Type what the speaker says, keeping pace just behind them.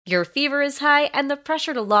Your fever is high and the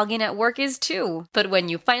pressure to log in at work is too. But when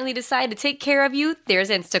you finally decide to take care of you, there's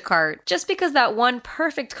Instacart. Just because that one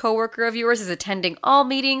perfect coworker of yours is attending all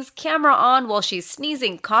meetings, camera on while she's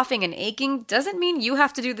sneezing, coughing, and aching, doesn't mean you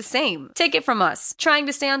have to do the same. Take it from us. Trying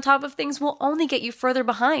to stay on top of things will only get you further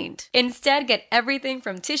behind. Instead, get everything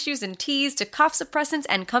from tissues and teas to cough suppressants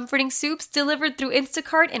and comforting soups delivered through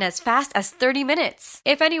Instacart in as fast as 30 minutes.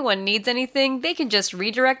 If anyone needs anything, they can just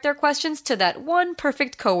redirect their questions to that one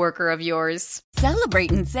perfect coworker of yours. Celebrate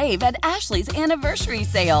and save at Ashley's Anniversary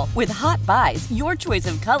Sale. With Hot Buys, your choice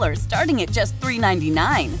of colors starting at just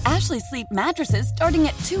 $3.99. Ashley Sleep mattresses starting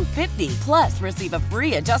at $2.50. Plus, receive a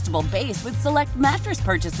free adjustable base with select mattress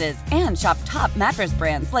purchases. And shop top mattress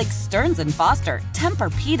brands like Stearns & Foster,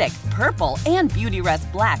 Tempur-Pedic, Purple, and Beautyrest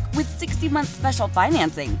Black with 60-month special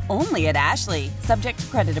financing. Only at Ashley. Subject to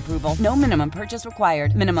credit approval. No minimum purchase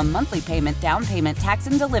required. Minimum monthly payment, down payment, tax,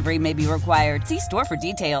 and delivery may be required. See store for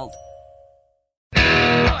details.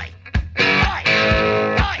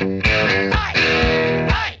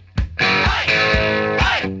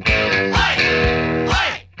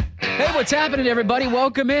 Hey, what's happening, everybody?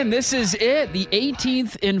 Welcome in. This is it, the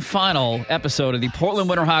 18th and final episode of the Portland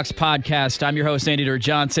Winterhawks podcast. I'm your host, Andy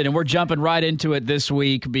Johnson, and we're jumping right into it this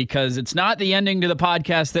week because it's not the ending to the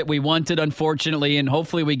podcast that we wanted, unfortunately, and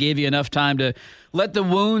hopefully we gave you enough time to let the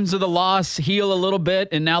wounds of the loss heal a little bit,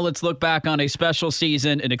 and now let's look back on a special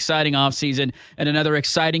season, an exciting offseason, and another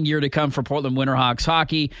exciting year to come for Portland Winterhawks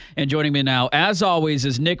hockey. And joining me now, as always,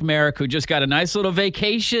 is Nick Merrick, who just got a nice little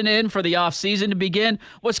vacation in for the offseason to begin.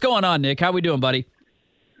 What's going on, Nick? How we doing, buddy?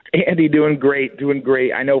 Andy, doing great.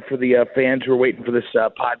 I know for the fans who are waiting for this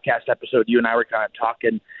podcast episode, you and I were kind of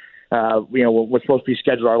talking. We're supposed to be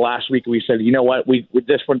scheduled our last week. We said, you know what,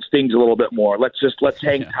 this one stings a little bit more. Let's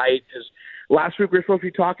hang tight because last week we were supposed to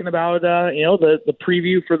be talking about the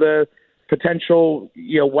preview for the potential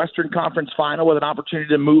Western Conference final with an opportunity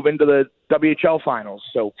to move into the WHL finals.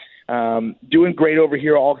 So doing great over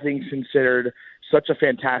here, all things considered. Such a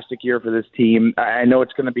fantastic year for this team. I know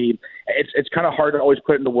it's going to be it's kind of hard to always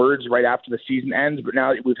put into words right after the season ends, but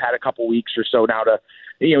now we've had a couple weeks or so now to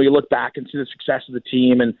you look back and see the success of the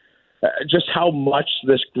team and just how much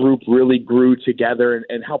this group really grew together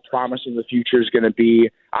and how promising the future is going to be.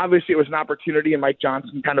 Obviously, it was an opportunity, and Mike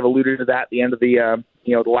Johnson kind of alluded to that at the end of the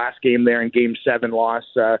the last game there in Game 7 loss.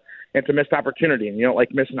 It's a missed opportunity, and you don't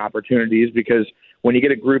like missing opportunities because when you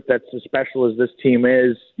get a group that's as special as this team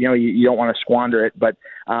is, you don't want to squander it. But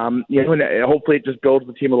and hopefully it just builds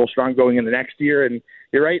the team a little strong going into next year. And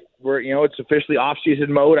you're right, it's officially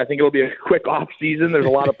off-season mode. I think it'll be a quick off-season. There's a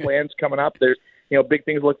lot of plans coming up. There's big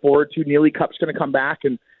things to look forward to. Neely Cup's going to come back,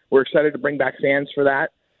 and we're excited to bring back fans for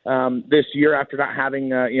that this year after not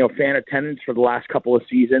having fan attendance for the last couple of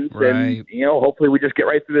seasons. Right. And hopefully we just get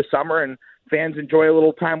right through the summer and fans enjoy a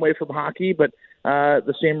little time away from hockey. But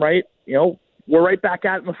the same right, we're right back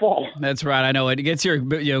at it in the fall. That's right. I know it gets here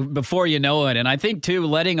before you know it. And I think, too,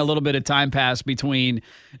 letting a little bit of time pass between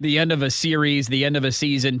the end of a series, the end of a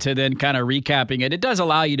season, to then kind of recapping it, it does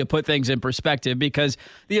allow you to put things in perspective because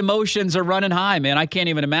the emotions are running high, man. I can't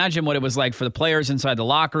even imagine what it was like for the players inside the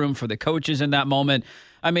locker room, for the coaches in that moment.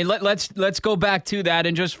 I mean, let's go back to that,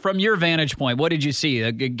 and just from your vantage point, what did you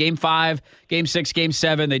see? Game 5, Game 6, Game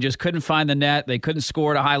 7, they just couldn't find the net. They couldn't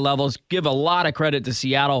score at high levels. Give a lot of credit to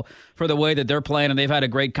Seattle for the way that they're playing, and they've had a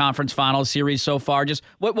great conference finals series so far. Just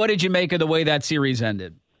what did you make of the way that series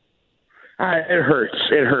ended? It hurts.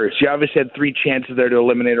 You obviously had 3 chances there to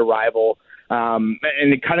eliminate a rival. And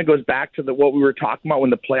it kind of goes back to what we were talking about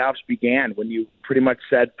when the playoffs began, when you pretty much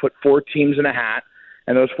said put 4 teams in a hat,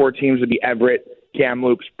 and those 4 teams would be Everett,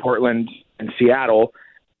 Kamloops, Portland, and Seattle,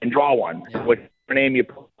 and draw one. Yeah. Which name you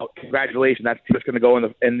put out, congratulations, that's who's going to go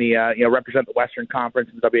in the represent the Western Conference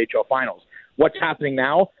in the WHL finals. What's happening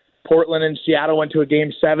now? Portland and Seattle went to a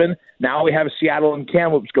Game 7. Now we have Seattle and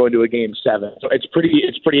Kamloops going to a Game 7. So it's pretty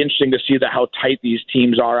interesting to see how tight these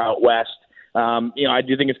teams are out west. I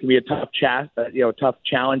do think it's going to be a tough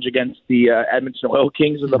challenge against the Edmonton Oil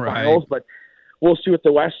Kings in the finals, but we'll see what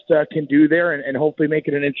the West can do there and hopefully make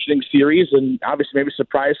it an interesting series and obviously maybe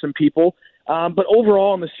surprise some people. But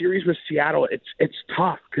overall in the series with Seattle, it's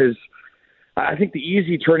tough because I think the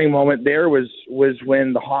easy turning moment there was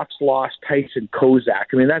when the Hawks lost Tyson Kozak.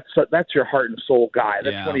 I mean, that's your heart and soul guy.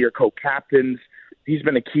 That's one of your co-captains. He's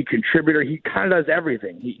been a key contributor. He kind of does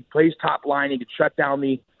everything. He plays top line. He can shut down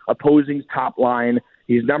the opposing top line.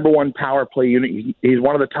 He's number 1 power play unit. He's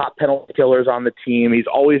one of the top penalty killers on the team. He's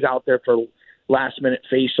always out there for last-minute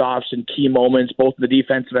face-offs and key moments, both in the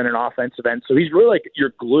defensive end and offensive end. So he's really like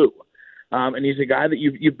your glue. And he's a guy that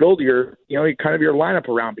you build your lineup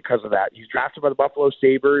around because of that. He's drafted by the Buffalo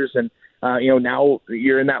Sabres, and Now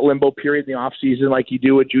you're in that limbo period in the off season, like you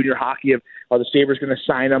do with junior hockey. Are the Sabres going to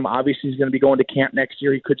sign him? Obviously, he's going to be going to camp next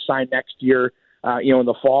year. He could sign next year, in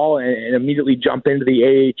the fall, and immediately jump into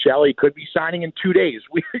the AHL. He could be signing in 2 days.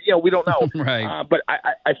 We don't know. Right. But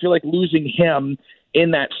I feel like losing him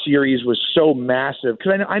in that series was so massive,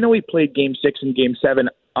 because I know he played Game 6 and Game 7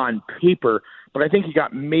 on paper, but I think he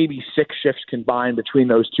got maybe 6 shifts combined between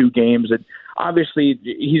those 2 games. And obviously,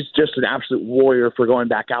 he's just an absolute warrior for going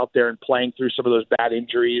back out there and playing through some of those bad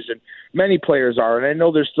injuries. And many players are. And I know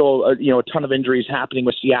there's still a ton of injuries happening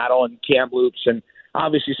with Seattle and Kamloops, and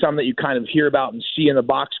obviously some that you kind of hear about and see in the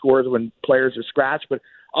box scores when players are scratched, but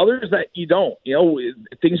others that you don't.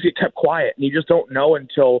 Things get kept quiet, and you just don't know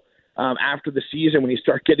until after the season when you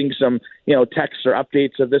start getting some, texts or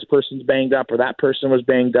updates of this person's banged up or that person was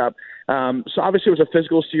banged up. So obviously it was a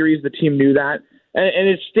physical series. The team knew that. And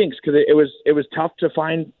it stinks because it was tough to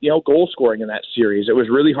find, goal scoring in that series. It was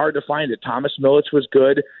really hard to find it. Thomas Milic was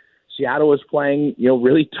good. Seattle was playing,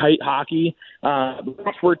 really tight hockey. The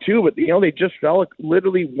Bucks were too, but, they just fell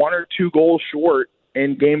literally 1 or 2 goals short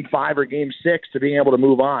in Game 5 or Game 6 to being able to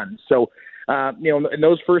move on. So, in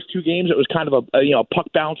those first 2 games, it was kind of a puck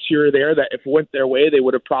bounce here or there that if it went their way, they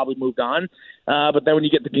would have probably moved on. But then when you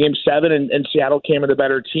get to Game 7 and Seattle came with a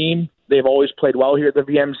better team, they've always played well here at the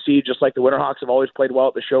VMC, just like the Winterhawks have always played well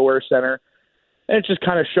at the ShoWare Center. And it just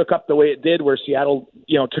kind of shook up the way it did, where Seattle,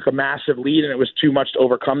 took a massive lead and it was too much to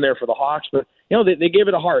overcome there for the Hawks. But, they gave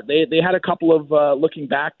it a heart. They had a couple of, looking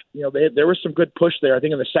back, there was some good push there, I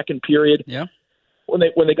think, in the second period. Yeah. When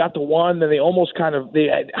they got to 1, then they almost I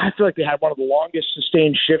feel like they had one of the longest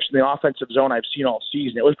sustained shifts in the offensive zone I've seen all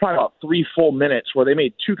season. It was probably about 3 full minutes where they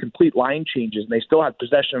made 2 complete line changes, and they still had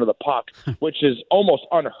possession of the puck, which is almost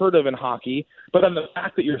unheard of in hockey. But then the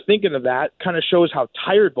fact that you're thinking of that kind of shows how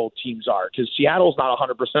tired both teams are, because Seattle's not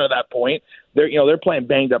 100% at that point. They're playing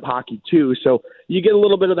banged up hockey too. So you get a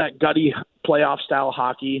little bit of that gutty playoff style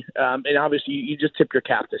hockey, and obviously you just tip your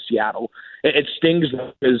cap to Seattle. It stings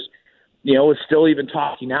because it's still even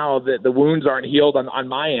talking now that the wounds aren't healed on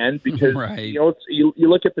my end, because right. You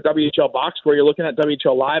look at the WHL box score, you're looking at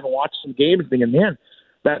WHL Live and watch some games, thinking, man,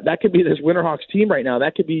 that could be this Winterhawks team right now.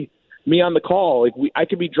 That could be me on the call. I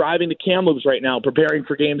could be driving to Kamloops right now, preparing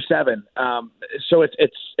for Game 7. So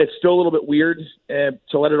it's still a little bit weird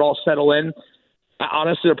to let it all settle in.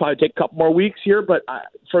 Honestly, it'll probably take a couple more weeks here, but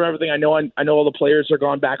from everything I know all the players are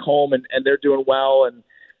going back home and they're doing well, and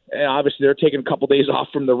obviously they're taking a couple days off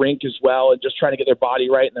from the rink as well, and just trying to get their body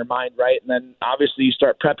right and their mind right. And then obviously you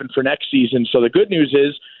start prepping for next season. So the good news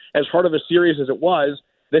is, as hard of a series as it was,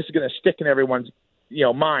 this is going to stick in everyone's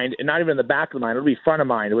mind, and not even in the back of the mind. It'll be front of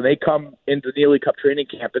mind. When they come into the Neely Cup training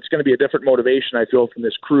camp, it's going to be a different motivation, I feel, from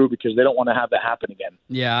this crew, because they don't want to have that happen again.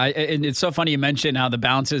 Yeah, and it's so funny you mentioned how the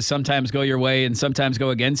bounces sometimes go your way and sometimes go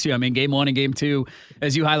against you. I mean, Game 1 and Game 2,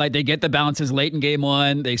 as you highlight, they get the bounces late in Game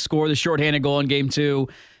 1. They score the shorthanded goal in Game 2.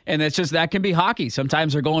 And it's just, that can be hockey.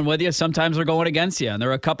 Sometimes they're going with you, sometimes they're going against you. And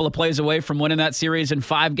they're a couple of plays away from winning that series in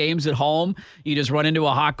 5 games at home. You just run into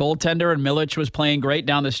a hot goaltender, and Milic was playing great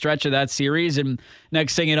down the stretch of that series. And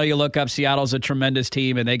next thing you know, you look up, Seattle's a tremendous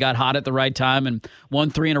team, and they got hot at the right time and won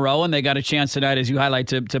 3 in a row. And they got a chance tonight, as you highlight,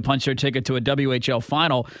 to punch their ticket to a WHL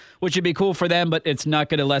final, which would be cool for them, but it's not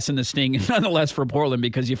going to lessen the sting nonetheless for Portland,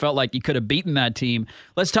 because you felt like you could have beaten that team.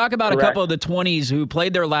 Let's talk about Correct. A couple of the 20s who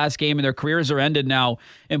played their last game and their careers are ended now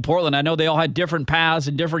in Portland. I know they all had different paths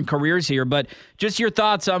and different careers here, but just your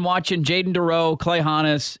thoughts on watching Jaden Dureau, Clay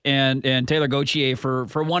Hannes, and Taylor Gauthier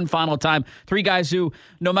for one final time. 3 guys who,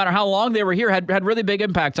 no matter how long they were here, had really big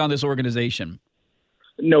impacts on this organization.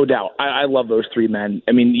 No doubt. I love those 3 men.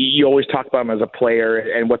 I mean, you always talk about them as a player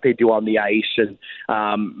and what they do on the ice. And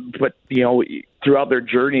but, throughout their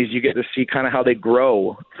journeys, you get to see kind of how they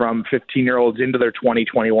grow from 15-year-olds into their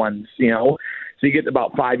 2021s, So you get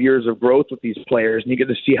about 5 years of growth with these players, and you get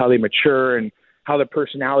to see how they mature and how their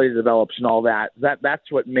personality develops and all that.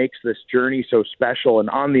 That's what makes this journey so special. And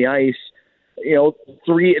on the ice,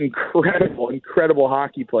 3 incredible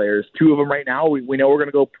hockey players. 2 of them right now, we know we're going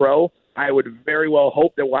to go pro. I would very well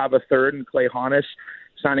hope that we'll have a third in Clay Hannes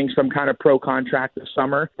signing some kind of pro contract this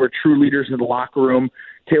summer. We're true leaders in the locker room.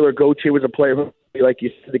 Taylor Gauthier was a player who, like you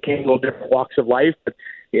said, they came in a little different walks of life, but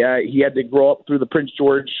yeah, he had to grow up through the Prince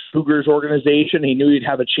George Cougars organization. He knew he'd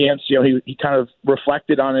have a chance. He kind of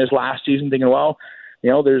reflected on his last season, thinking, well,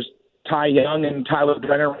 there's Ty Young and Tyler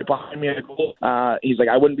Brenner right behind me at goal. He's like,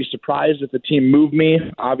 I wouldn't be surprised if the team moved me.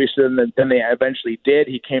 Obviously, then they eventually did.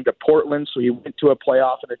 He came to Portland, so he went to a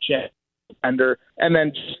playoff and a chance. And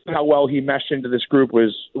then just how well he meshed into this group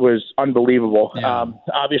was unbelievable. Yeah.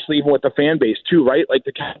 Obviously, even with the fan base too, right? Like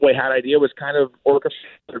the Cowboy Hat idea was kind of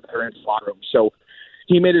orchestrated in his locker room. So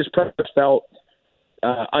he made his presence felt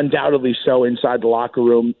undoubtedly so inside the locker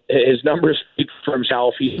room. His numbers speak for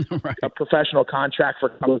himself. He's right. a professional contract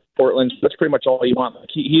for Portland. That's pretty much all you want. Like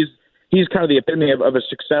he's kind of the epitome of a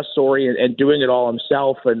success story and doing it all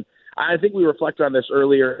himself. And I think we reflected on this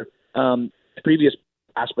earlier, previous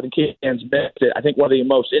past, but in case fans missed it, I think one of the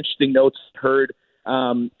most interesting notes I heard,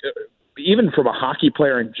 even from a hockey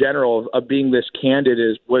player in general, of being this candid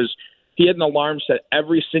was he had an alarm set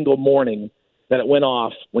every single morning that it went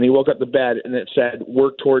off when he woke up to bed, and it said,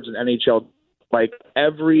 work towards an NHL. Like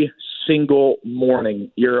every single morning,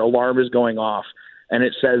 your alarm is going off, and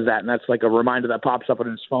it says that, and that's like a reminder that pops up on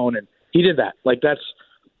his phone, and he did that. Like that's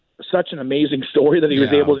such an amazing story that he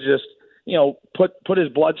was able to just, you know, put his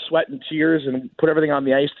blood, sweat, and tears and put everything on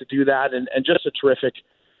the ice to do that, and just a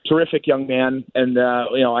terrific young man. And,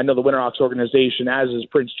 you know, I know the Winterhawks organization, as is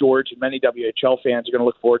Prince George, and many WHL fans are going to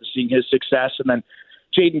look forward to seeing his success. And then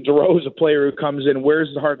Jaden Deroux is a player who comes in, wears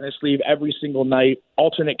his heart on his sleeve every single night,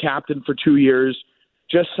 alternate captain for 2 years,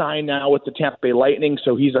 just signed now with the Tampa Bay Lightning,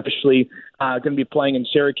 so he's officially going to be playing in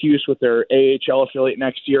Syracuse with their AHL affiliate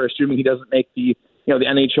next year, assuming he doesn't make the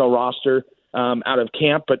NHL roster out of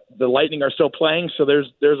camp. But the Lightning are still playing, so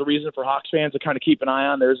there's a reason for Hawks fans to kind of keep an eye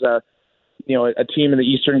on. There's a team in the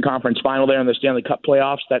Eastern Conference Final there in the Stanley Cup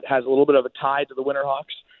playoffs that has a little bit of a tie to the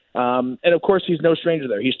Winterhawks. And of course, he's no stranger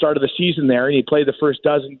there. He started the season there, and he played the first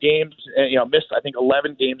dozen games, and missed, I think,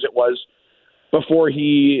 11 games it was, before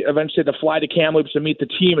he eventually had to fly to Kamloops to meet the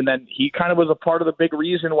team. And then he kind of was a part of the big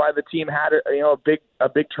reason why the team had a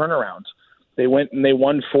big turnaround. They went and they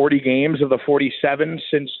won 40 games of the 47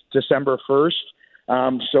 since December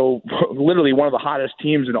 1st. So literally one of the hottest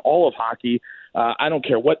teams in all of hockey. I don't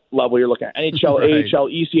care what level you're looking at, NHL, right. AHL,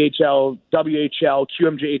 ECHL, WHL,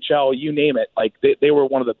 QMJHL, you name it. Like they were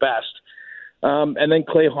one of the best. And then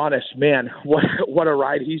Clay Honus, man, what a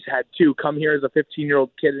ride he's had too. Come here as a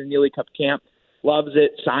 15-year-old kid in Neely Cup camp, loves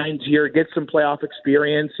it, signs here, gets some playoff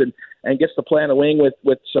experience, and gets to play on a wing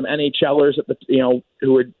with some NHLers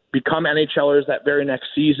who would become NHLers that very next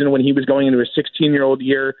season when he was going into his 16-year-old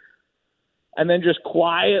year. And then just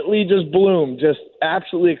quietly just bloomed, just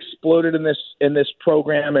absolutely exploded in this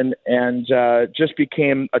program and just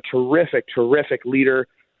became a terrific leader,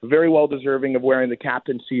 very well deserving of wearing the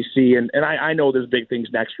captain CC. And I know there's big things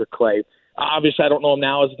next for Clay. Obviously, I don't know him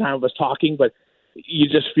now as the time of us talking, but you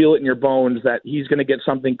just feel it in your bones that he's going to get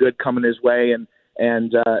something good coming his way,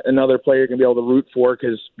 and another player you're going to be able to root for,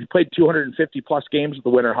 because he played 250-plus games with the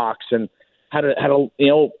Winterhawks and had a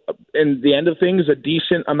in the end of things, a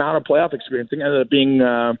decent amount of playoff experience. I think it ended up being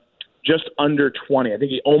just under 20. I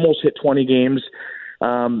think he almost hit 20 games,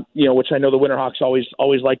 which I know the Winterhawks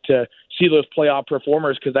always like to see those playoff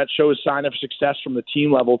performers, because that shows sign of success from the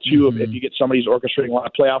team level too. Mm-hmm. If you get somebody who's orchestrating a lot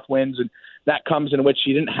of playoff wins, and that comes in which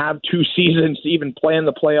he didn't have 2 seasons to even play in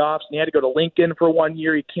the playoffs, and he had to go to Lincoln for 1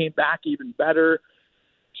 year. He came back even better.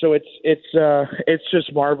 So it's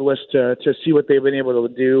just marvelous to see what they've been able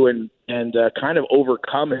to do and kind of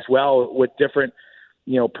overcome as well with different,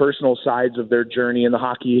 personal sides of their journey in the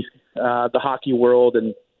hockey world.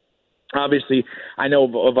 And obviously, I know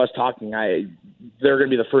of us talking, they're going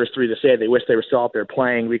to be the first 3 to say they wish they were still out there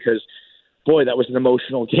playing, because boy, that was an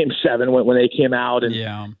emotional Game 7 when they came out and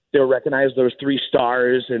they were recognized, those 3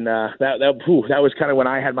 stars, and that was kind of when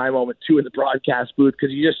I had my moment too in the broadcast booth,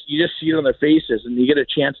 because you just see it on their faces, and you get a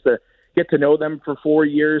chance to get to know them for 4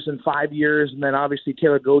 years and 5 years, and then obviously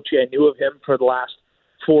Taylor Gauthier, I knew of him for the last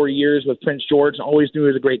 4 years with Prince George, and always knew he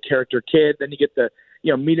was a great character kid. Then you get to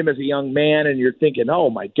meet him as a young man, and you're thinking, oh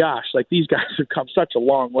my gosh, like these guys have come such a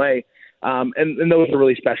long way, and those are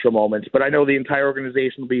really special moments. But I know the entire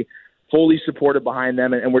organization will be fully supported behind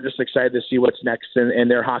them, and we're just excited to see what's next in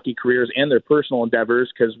their hockey careers and their personal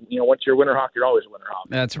endeavors, because once you're a Winterhawk, you're always a Winterhawk.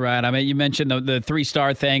 That's right. I mean, you mentioned the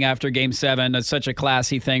 3-star thing after Game 7. That's such a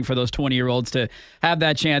classy thing for those 20-year-olds to have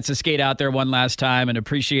that chance to skate out there one last time and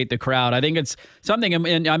appreciate the crowd. I think it's something,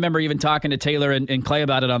 and I remember even talking to Taylor and Clay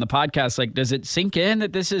about it on the podcast, like, does it sink in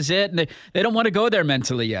that this is it? And they don't want to go there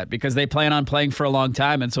mentally yet, because they plan on playing for a long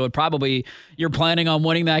time, and so it probably, you're planning on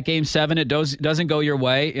winning that Game 7. It doesn't go your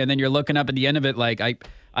way, and then you're looking up at the end of it like,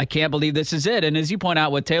 I can't believe this is it. And as you point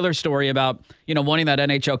out with Taylor's story about, wanting that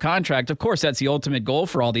NHL contract, of course, that's the ultimate goal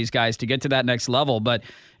for all these guys to get to that next level. But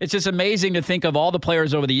it's just amazing to think of all the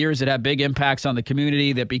players over the years that have big impacts on the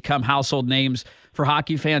community, that become household names for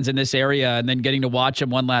hockey fans in this area, and then getting to watch them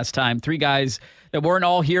one last time. 3 guys that weren't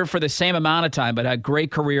all here for the same amount of time, but had great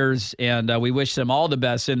careers, and we wish them all the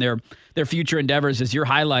best in their future endeavors, as you're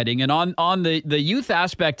highlighting. And on the youth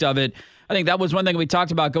aspect of it, I think that was one thing we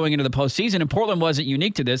talked about going into the postseason, and Portland wasn't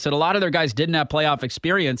unique to this, that a lot of their guys didn't have playoff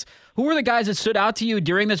experience. Who were the guys that stood out to you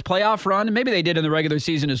during this playoff run? And maybe they did in the regular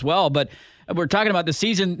season as well, but we're talking about the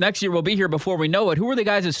season. Next year will be here before we know it. Who were the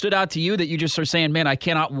guys that stood out to you that you just are saying, man, I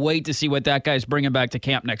cannot wait to see what that guy's bringing back to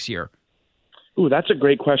camp next year? Ooh, that's a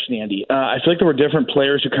great question, Andy. I feel like there were different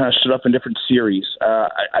players who kind of stood up in different series.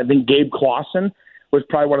 I think Gabe Clausen was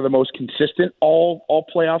probably one of the most consistent all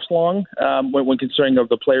playoffs long when considering of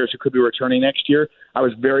the players who could be returning next year. I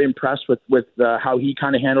was very impressed with how he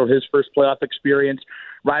kind of handled his first playoff experience.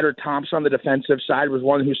 Ryder Thompson on the defensive side was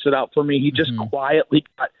one who stood out for me. He just quietly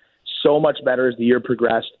got so much better as the year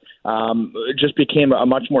progressed. Just became a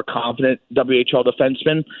much more confident WHL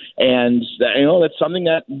defenseman. And, that's something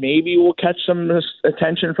that maybe will catch some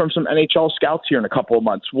attention from some NHL scouts here in a couple of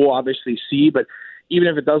months. We'll obviously see, but even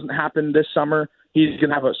if it doesn't happen this summer, he's going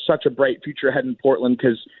to have such a bright future ahead in Portland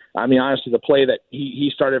because, honestly, the play that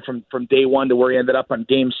he started from day one to where he ended up on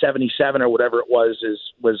game 77 or whatever it was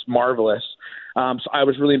marvelous. So I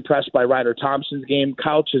was really impressed by Ryder Thompson's game.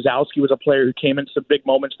 Kyle Chizowski was a player who came into some big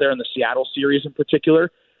moments there in the Seattle series in particular.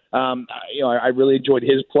 I really enjoyed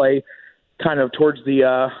his play kind of towards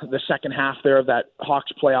the second half there of that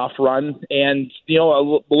Hawks playoff run. And, a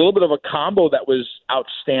little bit of a combo that was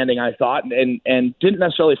outstanding, I thought, and didn't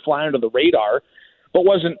necessarily fly under the radar, but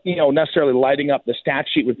wasn't, necessarily lighting up the stat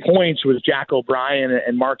sheet with points was Jack O'Brien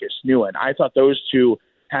and Marcus Nguyen. I thought those two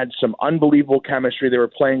had some unbelievable chemistry. They were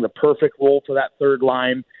playing the perfect role for that third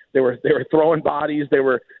line. They were throwing bodies. They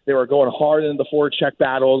were going hard into the forecheck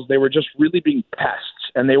battles. They were just really being pests,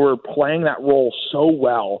 and they were playing that role so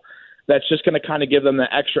well. That's just going to kind of give them the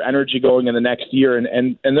extra energy going in the next year.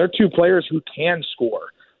 And they're two players who can score.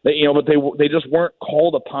 But they just weren't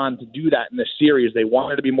called upon to do that in this series. They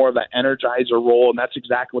wanted to be more of that energizer role, and that's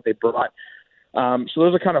exactly what they brought. So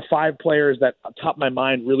those are kind of five players that, on top of my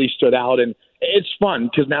mind, really stood out. And it's fun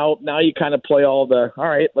because now you kind of play all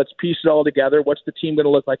right, let's piece it all together. What's the team going to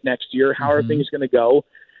look like next year? How are things going to go?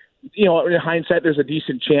 In hindsight, there's a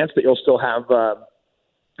decent chance that you'll still have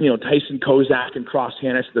Tyson Kozak and Cross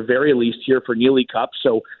Hannes at the very least here for Neely Cup.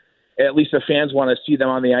 So at least the fans want to see them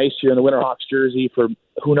on the ice here in the Winterhawks jersey for,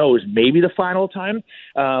 who knows, maybe the final time.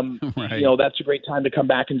 Right. That's a great time to come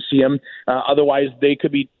back and see them. Otherwise, they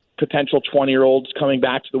could be potential 20-year-olds coming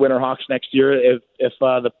back to the Winterhawks next year if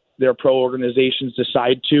their pro organizations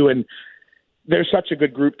decide to. And they're such a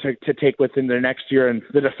good group to take within their next year. And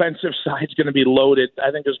the defensive side is going to be loaded. I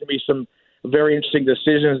think there's going to be some very interesting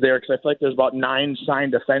decisions there because I feel like there's about 9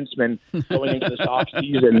 signed defensemen going into this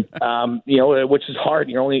offseason, which is hard.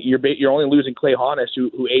 You're only losing Clay Honus,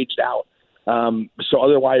 who aged out. So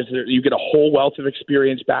otherwise, you get a whole wealth of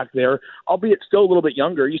experience back there, albeit still a little bit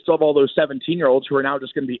younger. You still have all those 17-year-olds who are now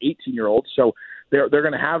just going to be 18-year-olds. So they're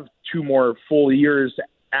going to have 2 more full years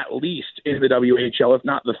at least in the WHL, if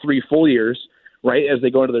not the 3 full years, right, as they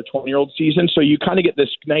go into their 20-year-old season. So you kind of get this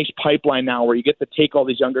nice pipeline now where you get to take all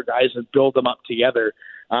these younger guys and build them up together.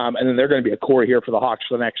 And then they're going to be a core here for the Hawks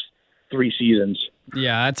for the next 3 seasons.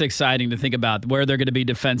 Yeah, that's exciting to think about where they're going to be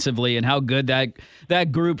defensively and how good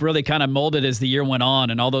that group really kind of molded as the year went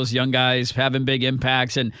on, and all those young guys having big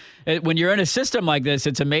impacts. And when you're in a system like this,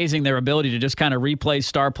 it's amazing their ability to just kind of replace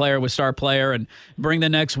star player with star player and bring the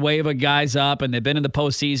next wave of guys up. And they've been in the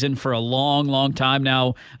postseason for a long, long time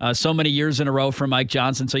now, so many years in a row for Mike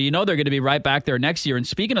Johnson. So they're going to be right back there next year. And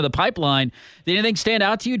speaking of the pipeline, did anything stand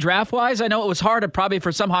out to you draft-wise? I know it was hard probably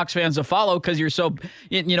for some Hawks fans to follow because you're so,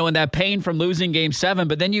 in that pain from losing Game 7,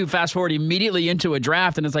 but then you fast forward immediately into a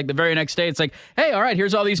draft, and it's like the very next day, it's like, hey, all right,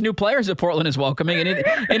 here's all these new players that Portland is welcoming.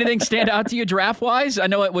 Anything stand out to you draft-wise? I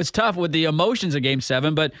know it was tough with the emotions of Game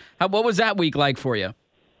 7, but what was that week like for you?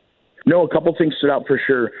 No, a couple things stood out for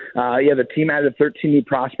sure. The team added 13 new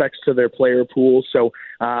prospects to their player pool, so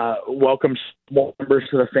welcome more members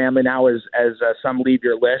to the family now as some leave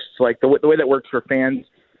your list. Like the way that works for fans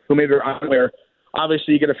who maybe are unaware,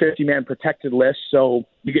 obviously you get a 50-man protected list, so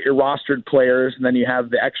you get your rostered players, and then you have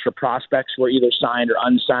the extra prospects who are either signed or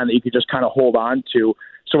unsigned that you could just kind of hold on to.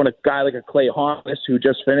 So when a guy like a Clay Honus, who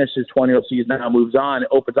just finished his 20-year-old season now moves on, it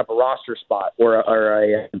opens up a roster spot or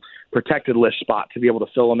a protected list spot to be able to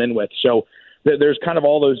fill them in with. So there's kind of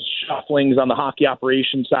all those shufflings on the hockey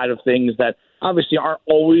operation side of things that obviously aren't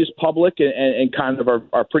always public and kind of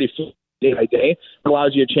are pretty day by day. It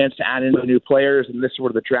allows you a chance to add in the new players, and this is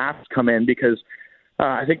where the drafts come in because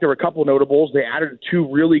I think there were a couple of notables. They added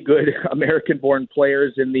 2 really good American-born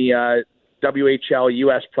players in the WHL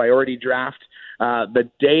U.S. priority draft the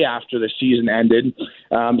day after the season ended.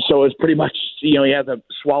 So it was pretty much, you had to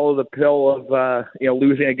swallow the pill of,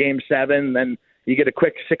 losing a Game 7, then you get a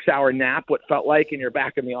quick 6-hour nap, what felt like, and you're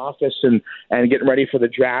back in the office and getting ready for the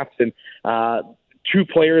draft. And two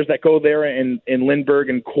players that go there in Lindbergh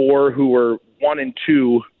and Core, who were 1 and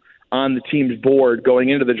 2 on the team's board going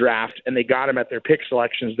into the draft, and they got them at their pick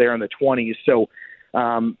selections there in the 20s. So,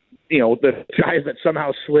 the guys that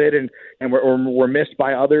somehow slid and were missed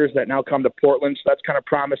by others that now come to Portland. So that's kind of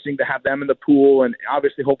promising to have them in the pool. And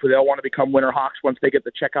obviously, hopefully they'll want to become Winterhawks once they get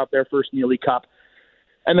to check out their first Neely Cup.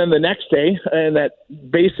 And then the next day, in that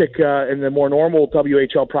basic in the more normal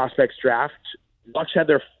WHL prospects draft, Bucks had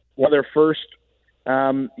one of their first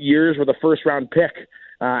years with a first-round pick.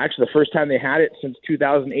 Actually, the first time they had it since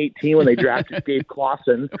 2018 when they drafted Dave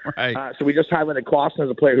Clausen. Right. So we just highlighted Clausen as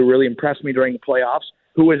a player who really impressed me during the playoffs.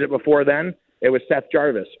 Who was it before then? It was Seth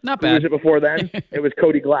Jarvis. Not bad. Who was it before then? It was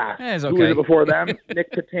Cody Glass. It's Who okay. was it before them?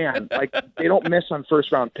 Nick Patan. Like, they don't miss on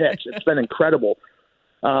first-round picks. It's been incredible.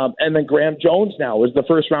 And then Graham Jones now was the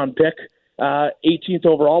first-round pick, 18th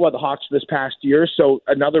overall by the Hawks this past year. So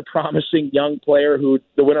another promising young player who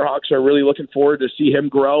the Winterhawks are really looking forward to see him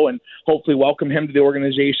grow and hopefully welcome him to the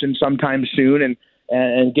organization sometime soon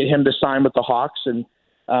and get him to sign with the Hawks. And,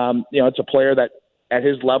 it's a player that at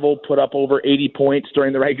his level put up over 80 points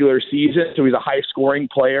during the regular season. So he's a high-scoring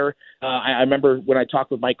player. I remember when I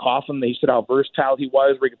talked with Mike Coughlin, he said how versatile he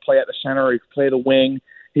was, where he could play at the center or he could play the wing.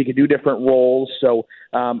 He could do different roles. So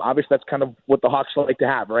obviously that's kind of what the Hawks like to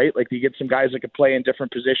have, right? Like you get some guys that could play in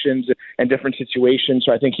different positions and different situations.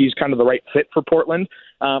 So I think he's kind of the right fit for Portland.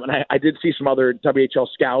 And I did see some other WHL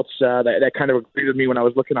scouts that kind of agreed with me when I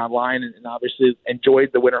was looking online and obviously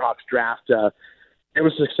enjoyed the Winterhawks draft. It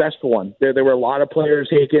was a successful one. There were a lot of players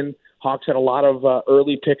taken. Hawks had a lot of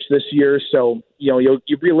early picks this year. So, you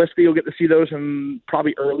realistically, you'll get to see those in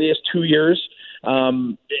probably earliest 2 years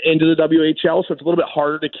into the WHL. So it's a little bit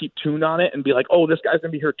harder to keep tuned on it and be like, oh, this guy's going to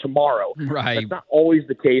be here tomorrow. Right. That's not always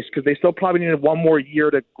the case because they still probably need one more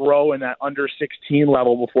year to grow in that under 16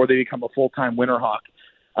 level before they become a full-time Winterhawk.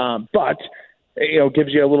 But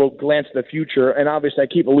gives you a little glance at the future. And obviously I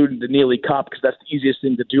keep alluding to Neely Cup because that's the easiest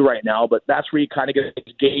thing to do right now. But that's where you kind of get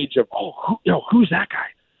a gauge of, who's that guy?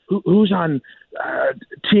 Who's on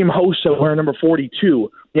Team Hossa wearing number 42?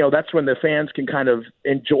 That's when the fans can kind of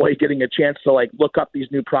enjoy getting a chance to like look up these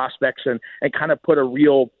new prospects and kind of put a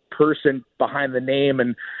real person behind the name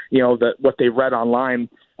and, what they read online.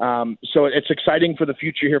 So it's exciting for the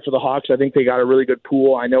future here for the Hawks. I think they got a really good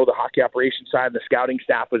pool. I know the hockey operations side, the scouting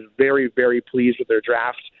staff was very, very pleased with their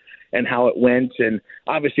draft and how it went. And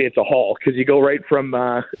obviously it's a haul because you go right from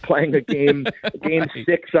playing a game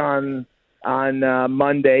 6 on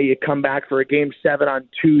Monday, you come back for a game 7 on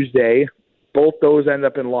Tuesday. Both those end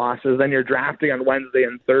up in losses. Then you're drafting on Wednesday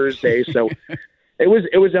and Thursday. So it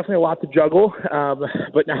was definitely a lot to juggle.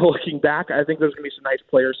 But now looking back, I think there's going to be some nice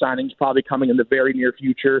player signings probably coming in the very near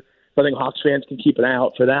future. I think Hawks fans can keep an eye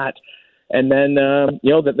out for that. And then,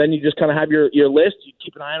 then you just kind of have your list. You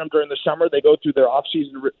keep an eye on them during the summer. They go through their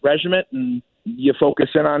off-season regiment, and you focus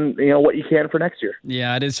in on what you can for next year.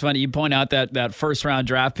 Yeah, it is funny. You point out that first-round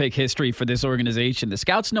draft pick history for this organization. The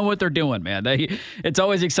scouts know what they're doing, man. It's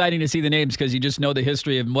always exciting to see the names because you just know the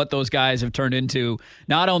history of what those guys have turned into,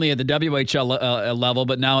 not only at the WHL level,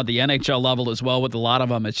 but now at the NHL level as well with a lot of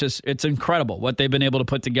them. It's incredible what they've been able to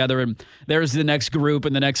put together. And there's the next group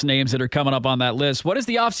and the next names that are coming up on that list. What does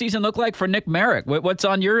the offseason look like for Nick Merrick? What's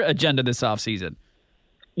on your agenda this offseason?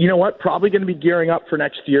 You know what? Probably going to be gearing up for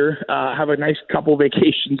next year. Have a nice couple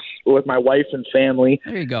vacations with my wife and family.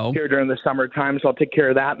 There you go. Here during the summertime, so I'll take care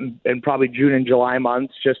of that in probably June and July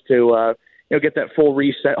months just to get that full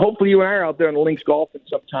reset. Hopefully, you and I are out there on the links golfing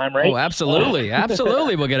sometime, right? Oh, absolutely,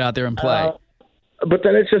 absolutely. We'll get out there and play. But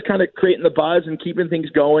then it's just kind of creating the buzz and keeping things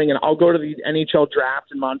going. And I'll go to the NHL draft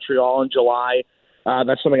in Montreal in July.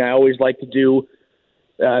 That's something I always like to do.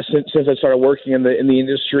 Since I started working in the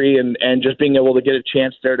industry and just being able to get a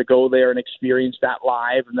chance there to go there and experience that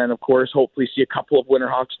live. And then, of course, hopefully see a couple of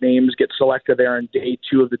Winterhawks names get selected there on day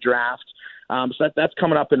 2 of the draft. So that's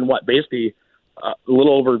coming up in basically a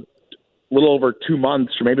little over 2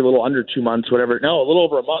 months or maybe a little under 2 months, whatever. No, a little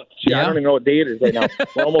over a month. Yeah. I don't even know what day it is right now.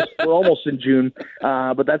 We're almost in June,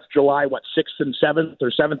 but that's July, 6th and 7th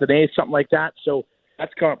or 7th and 8th, something like that. So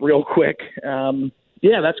that's coming up real quick.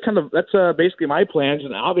 Yeah, that's basically my plans.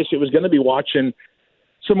 And obviously it was going to be watching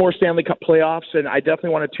some more Stanley Cup playoffs. And I definitely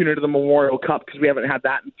want to tune into the Memorial Cup because we haven't had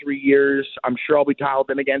that in 3 years. I'm sure I'll be dialed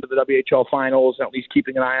in again to the WHL finals, and at least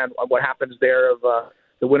keeping an eye on what happens there of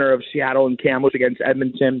the winner of Seattle and Kamloops against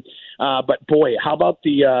Edmonton. But boy, how about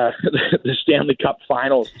the Stanley Cup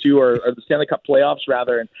finals too, or the Stanley Cup playoffs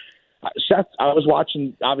rather. And Seth, I was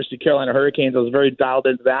watching, obviously, Carolina Hurricanes. I was very dialed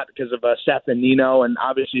into that because of Seth and Nino, and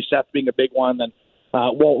obviously Seth being a big one. Then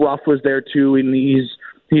Walt Ruff was there too, and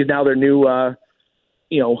he's now their new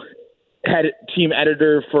head team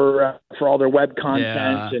editor for all their web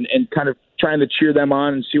content and kind of trying to cheer them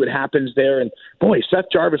on and see what happens there. And boy, Seth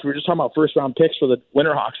Jarvis, we were just talking about first round picks for the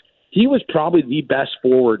Winterhawks. He was probably the best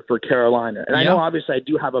forward for Carolina. And I know obviously I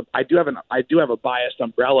do have a biased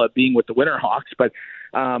umbrella being with the Winterhawks, but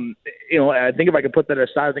I think if I could put that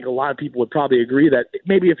aside, I think a lot of people would probably agree that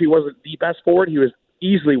maybe if he wasn't the best forward, he was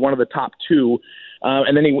easily one of the top two.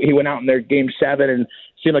 And then he went out in their game 7 and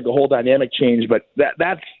seemed like a whole dynamic change. But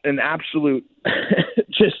that's an absolute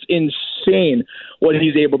just insane what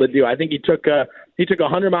he's able to do. I think he took a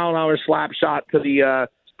 100-mile-an-hour slap shot to the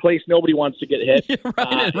place nobody wants to get hit.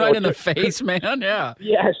 right in the face, man. Yeah.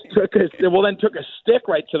 Yes, took a stick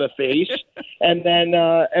right to the face, and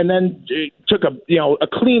then took a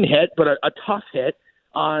clean hit, but a tough hit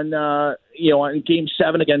on in Game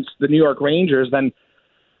 7 against the New York Rangers. Then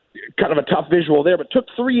kind of a tough visual there, but took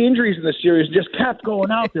 3 injuries in the series and just kept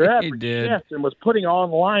going out there every shift and was putting it all on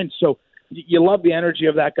the line. So you love the energy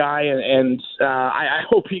of that guy, and I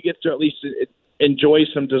hope he gets to at least enjoy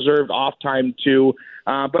some deserved off time too.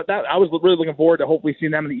 But I was really looking forward to hopefully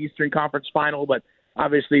seeing them in the Eastern Conference Final, but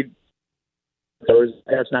obviously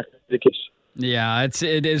that's not the case. Yeah,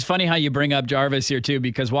 it is funny how you bring up Jarvis here too,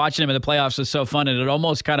 because watching him in the playoffs was so fun, and it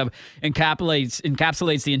almost kind of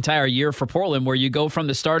encapsulates the entire year for Portland, where you go from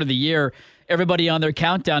the start of the year, everybody on their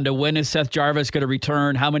countdown to when is Seth Jarvis going to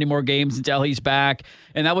return, how many more games until he's back,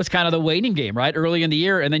 and that was kind of the waiting game, right, early in the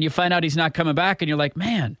year, and then you find out he's not coming back, and you're like,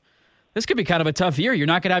 man, this could be kind of a tough year. You're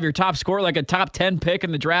not going to have your top scorer, like a top 10 pick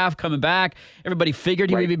in the draft, coming back. Everybody figured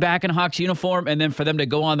he would be back in Hawks uniform, and then for them to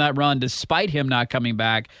go on that run despite him not coming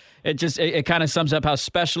back, it kind of sums up how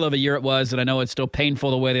special of a year it was, and I know it's still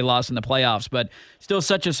painful the way they lost in the playoffs, but still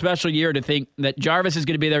such a special year to think that Jarvis is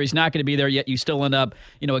going to be there. He's not going to be there, yet you still end up,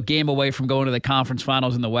 a game away from going to the conference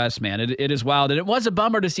finals in the West, man. It is wild, and it was a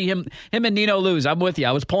bummer to see him and Nino lose. I'm with you.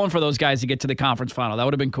 I was pulling for those guys to get to the conference final. That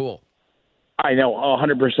would have been cool. I know,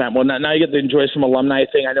 100%. Well, now you get to enjoy some alumni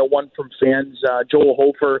thing. I know one from fans, Joel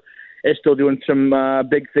Hofer, is still doing some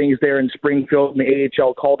big things there in Springfield in the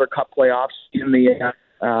AHL Calder Cup playoffs in the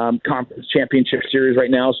Conference Championship Series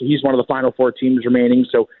right now. So he's one of the Final 4 teams remaining.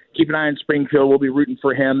 So keep an eye on Springfield. We'll be rooting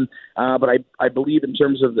for him. But I believe in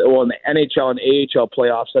terms of in the NHL and AHL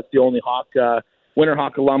playoffs, that's the only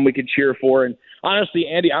Winterhawk alum we could cheer for. And honestly,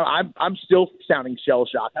 Andy, I'm still sounding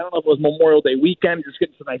shell-shocked. I don't know if it was Memorial Day weekend, just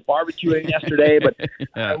getting some nice barbecue in yesterday, but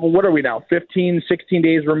what are we now, 15, 16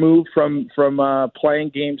 days removed from playing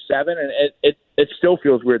Game 7, and it still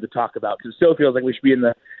feels weird to talk about, because it still feels like we should be in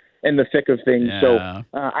the thick of things. Yeah.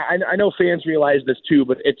 So I know fans realize this too,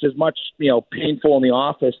 but it's as much painful in the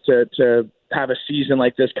office to have a season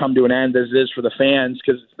like this come to an end as it is for the fans,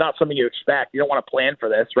 because it's not something you expect. You don't want to plan for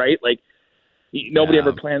this, right? Like, nobody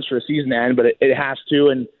ever plans for a season to end, but it has to.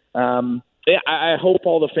 And I hope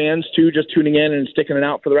all the fans, too, just tuning in and sticking it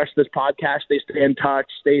out for the rest of this podcast, they stay in touch,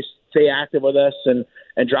 stay active with us, and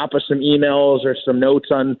drop us some emails or some notes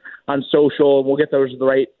on social. We'll get those to the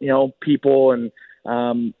right people, and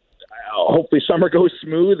hopefully summer goes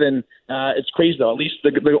smooth. And it's crazy, though. At least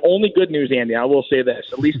the only good news, Andy, I will say this: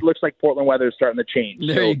 at least it looks like Portland weather is starting to change.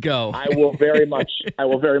 There you go. I will very much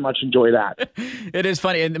enjoy that. It is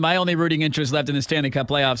funny, and my only rooting interest left in the Stanley Cup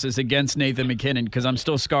playoffs is against Nathan MacKinnon, because I'm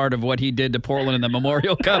still scarred of what he did to Portland in the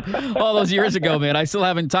Memorial Cup all those years ago, man. I still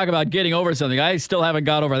haven't talked about getting over something. I still haven't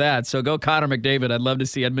got over that. So go Connor McDavid. I'd love to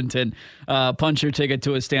see Edmonton punch your ticket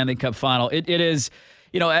to a Stanley Cup final. It is.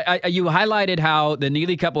 You highlighted how the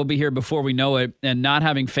Neely Cup will be here before we know it, and not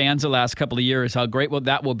having fans the last couple of years, how great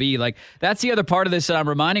that will be. Like, that's the other part of this that I'm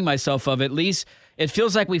reminding myself of. At least it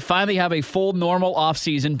feels like we finally have a full normal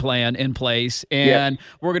offseason plan in place, and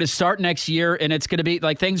we're going to start next year, and it's going to be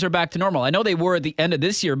like things are back to normal. I know they were at the end of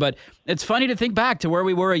this year, but it's funny to think back to where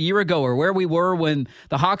we were a year ago, or where we were when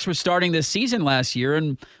the Hawks were starting this season last year,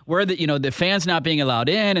 and where the fans not being allowed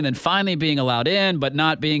in, and then finally being allowed in, but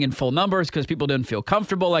not being in full numbers because people didn't feel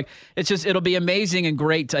comfortable. Like, it'll be amazing and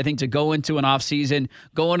great, I think, to go into an off season,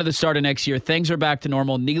 go into the start of next year. Things are back to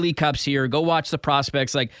normal. Neely Cup's here. Go watch the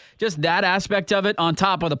prospects. Like, just that aspect of it on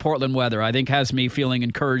top of the Portland weather, I think, has me feeling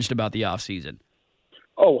encouraged about the off season.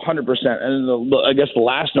 Oh, 100%. And I guess the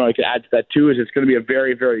last note I could add to that, too, is it's going to be a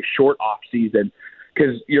very, very short off-season,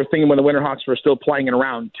 because you're thinking when the Winterhawks were still playing in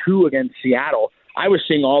round 2 against Seattle, I was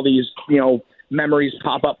seeing all these, memories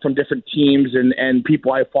pop up from different teams and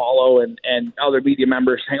people I follow and other media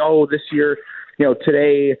members saying, oh, this year,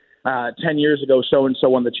 today, 10 years ago, so-and-so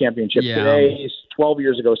won the championship. Yeah. Today, 12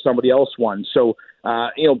 years ago, somebody else won. So,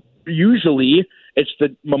 usually it's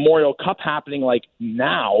the Memorial Cup happening like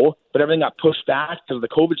now, but everything got pushed back because of the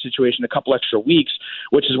COVID situation a couple extra weeks,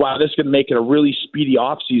 which is why this is going to make it a really speedy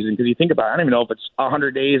off season. Because you think about it, I don't even know if it's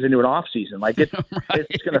 100 days into an off season. Like it's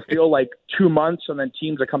going to feel like 2 months, and then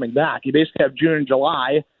teams are coming back. You basically have June and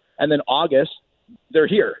July, and then August, they're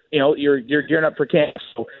here. You're gearing up for camp.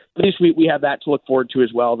 So at least we have that to look forward to as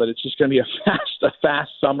well, that it's just going to be a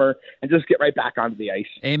fast summer and just get right back onto the ice.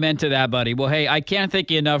 Amen to that, buddy. Well, hey, I can't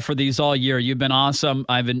thank you enough for these all year. You've been awesome.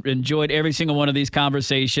 I've enjoyed every single one of these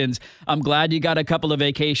conversations. I'm glad you got a couple of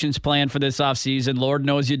vacations planned for this offseason. Lord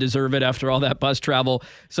knows you deserve it after all that bus travel.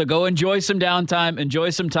 So go enjoy some downtime, enjoy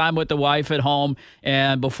some time with the wife at home.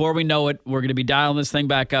 And before we know it, we're going to be dialing this thing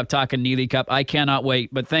back up, talking Neely Cup. I cannot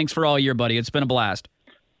wait. But thanks for all year, buddy. It's been a blast.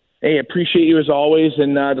 Hey, appreciate you as always.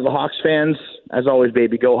 And to the Hawks fans, as always,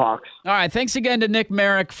 baby, go Hawks. All right. Thanks again to Nick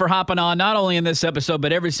Merrick for hopping on, not only in this episode,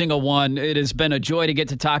 but every single one. It has been a joy to get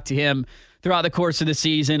to talk to him throughout the course of the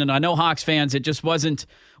season. And I know Hawks fans, it just wasn't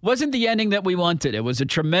the ending that we wanted. It was a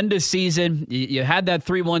tremendous season. You had that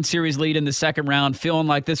 3-1 series lead in the second round, feeling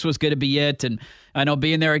like this was going to be it. And I know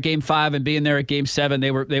being there at Game 5 and being there at Game 7,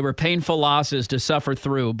 they were painful losses to suffer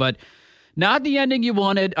through. But not the ending you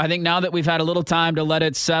wanted. I think now that we've had a little time to let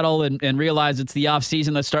it settle and realize it's the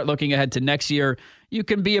offseason, let's start looking ahead to next year. You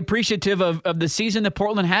can be appreciative of the season that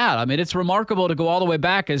Portland had. I mean, it's remarkable to go all the way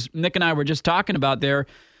back, as Nick and I were just talking about there,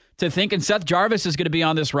 to thinking Seth Jarvis is going to be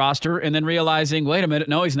on this roster and then realizing, wait a minute,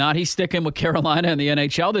 no, he's not. He's sticking with Carolina in the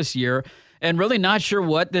NHL this year, and really not sure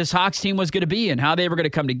what this Hawks team was going to be and how they were going to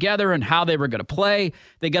come together and how they were going to play.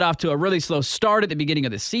 They got off to a really slow start at the beginning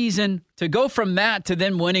of the season. To go from that to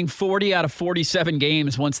then winning 40 out of 47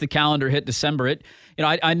 games once the calendar hit December,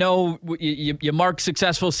 I know you mark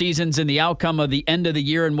successful seasons in the outcome of the end of the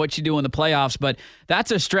year and what you do in the playoffs, but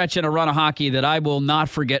that's a stretch and a run of hockey that I will not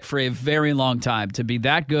forget for a very long time. To be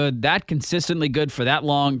that good, that consistently good for that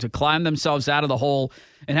long, to climb themselves out of the hole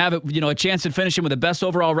and have a chance at finishing with the best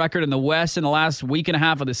overall record in the West in the last week and a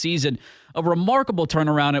half of the season. A remarkable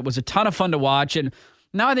turnaround. It was a ton of fun to watch. And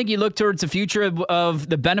now I think you look towards the future of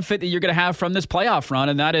the benefit that you're going to have from this playoff run,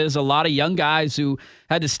 and that is a lot of young guys who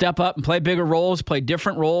had to step up and play bigger roles, play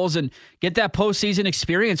different roles, and get that postseason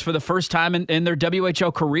experience for the first time in their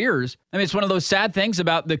WHL careers. I mean, it's one of those sad things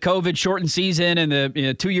about the COVID-shortened season and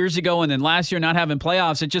the 2 years ago and then last year not having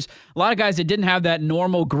playoffs. It's just a lot of guys that didn't have that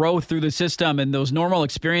normal growth through the system and those normal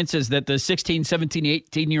experiences that the 16, 17,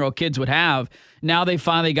 18-year-old kids would have. Now they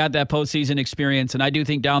finally got that postseason experience, and I do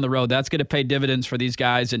think down the road that's going to pay dividends for these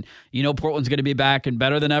guys, and Portland's going to be back and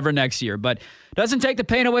better than ever next year. But doesn't take the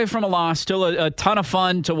pain away from a loss. Still a ton of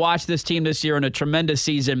fun to watch this team this year and a tremendous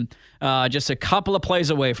season. Just a couple of plays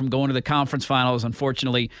away from going to the conference finals,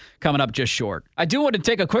 unfortunately, coming up just short. I do want to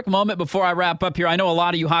take a quick moment before I wrap up here. I know a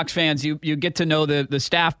lot of you Hawks fans, you get to know the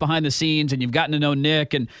staff behind the scenes, and you've gotten to know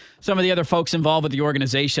Nick and some of the other folks involved with the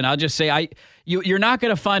organization. I'll just say you're not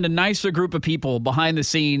going to find a nicer group of people behind the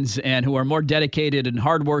scenes and who are more dedicated and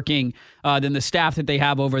hardworking than the staff that they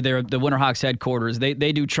have over there at the Winterhawks headquarters.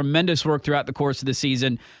 They do tremendous work throughout the course of the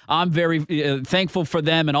season. I'm very thankful for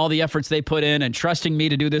them and all the efforts they put in and trusting me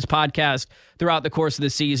to do this podcast throughout the course of the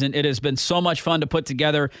season. It has been so much fun to put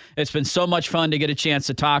together. It's been so much fun to get a chance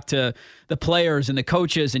to talk to the players and the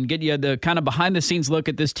coaches and get you the kind of behind-the-scenes look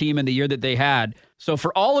at this team and the year that they had. So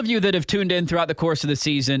for all of you that have tuned in throughout the course of the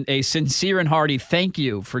season, a sincere and hearty thank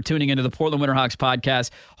you for tuning into the Portland Winterhawks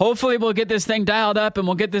podcast. Hopefully we'll get this thing dialed up and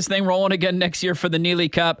we'll get this thing rolling again next year for the Neely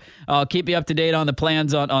Cup. I'll keep you up to date on the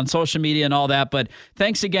plans on social media and all that. But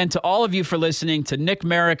thanks again to all of you for listening, to Nick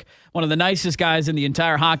Merrick, one of the nicest guys in the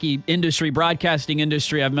entire hockey industry, broadcasting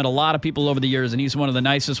industry. I've met a lot of people over the years, and he's one of the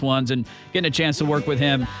nicest ones. And getting a chance to work with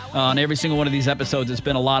him on every single one of these episodes has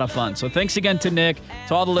been a lot of fun. So thanks again to Nick,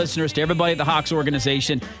 to all the listeners, to everybody at the Hawks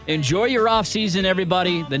organization. Enjoy your off season,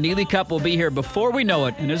 everybody. The Neely Cup will be here before we know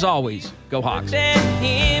it. And as always, go Hawks.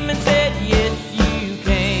 Him and said, yes, you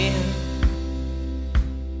can.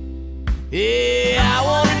 Yeah, I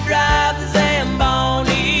want to drive the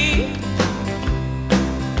Zamboni.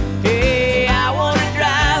 Yeah, I want to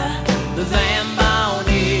drive the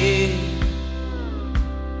Zamboni.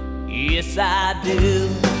 Yes, I do.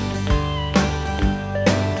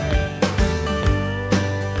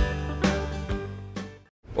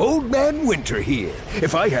 Old Man Winter here.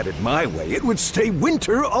 If I had it my way, it would stay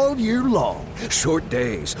winter all year long. Short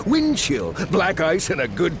days, wind chill, black ice, and a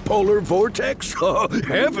good polar vortex. Oh,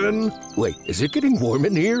 heaven. Wait, is it getting warm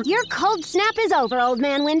in here? Your cold snap is over, Old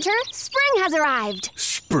Man Winter. Spring has arrived.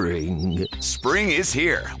 Spring. Spring is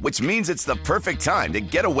here, which means it's the perfect time to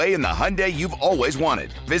get away in the Hyundai you've always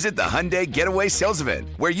wanted. Visit the Hyundai Getaway Sales Event,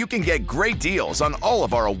 where you can get great deals on all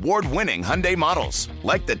of our award-winning Hyundai models,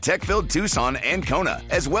 like the tech-filled Tucson and Kona,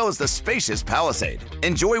 as well as the spacious Palisade.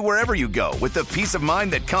 Enjoy wherever you go with the peace of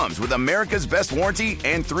mind that comes with America's best warranty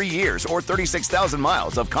and 3 years or 36,000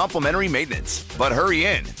 miles of complimentary maintenance. But hurry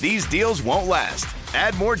in, these deals won't last.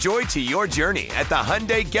 Add more joy to your journey at the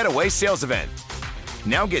Hyundai Getaway Sales Event.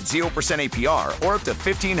 Now get 0% APR or up to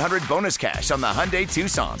 $1,500 bonus cash on the Hyundai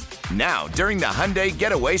Tucson. Now, during the Hyundai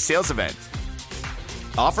Getaway Sales Event.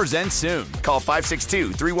 Offers end soon. Call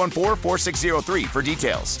 562-314-4603 for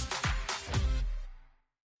details.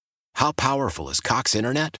 How powerful is Cox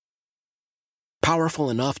Internet? Powerful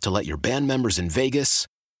enough to let your band members in Vegas,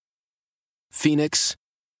 Phoenix,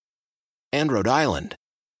 and Rhode Island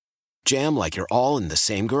jam like you're all in the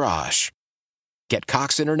same garage. Get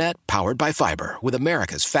Cox Internet powered by fiber with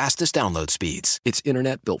America's fastest download speeds. It's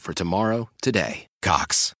internet built for tomorrow, today.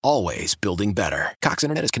 Cox, always building better. Cox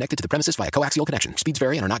Internet is connected to the premises via coaxial connection. Speeds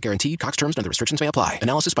vary and are not guaranteed. Cox terms and other restrictions may apply.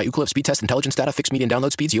 Analysis by Ookla Speed Test Intelligence Data. Fixed median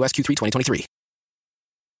download speeds. US Q3 2023.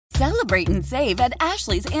 Celebrate and save at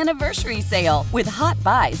Ashley's Anniversary Sale. With Hot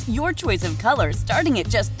Buys, your choice of colors starting at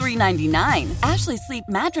just $3.99. Ashley Sleep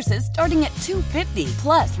mattresses starting at $2.50.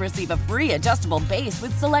 Plus, receive a free adjustable base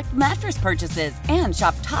with select mattress purchases. And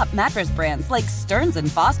shop top mattress brands like Stearns &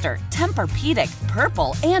 Foster, Tempur-Pedic,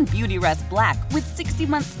 Purple, and Beautyrest Black with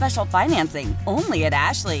 60-month special financing. Only at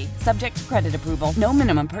Ashley. Subject to credit approval. No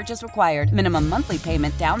minimum purchase required. Minimum monthly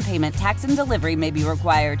payment, down payment, tax, and delivery may be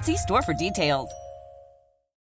required. See store for details.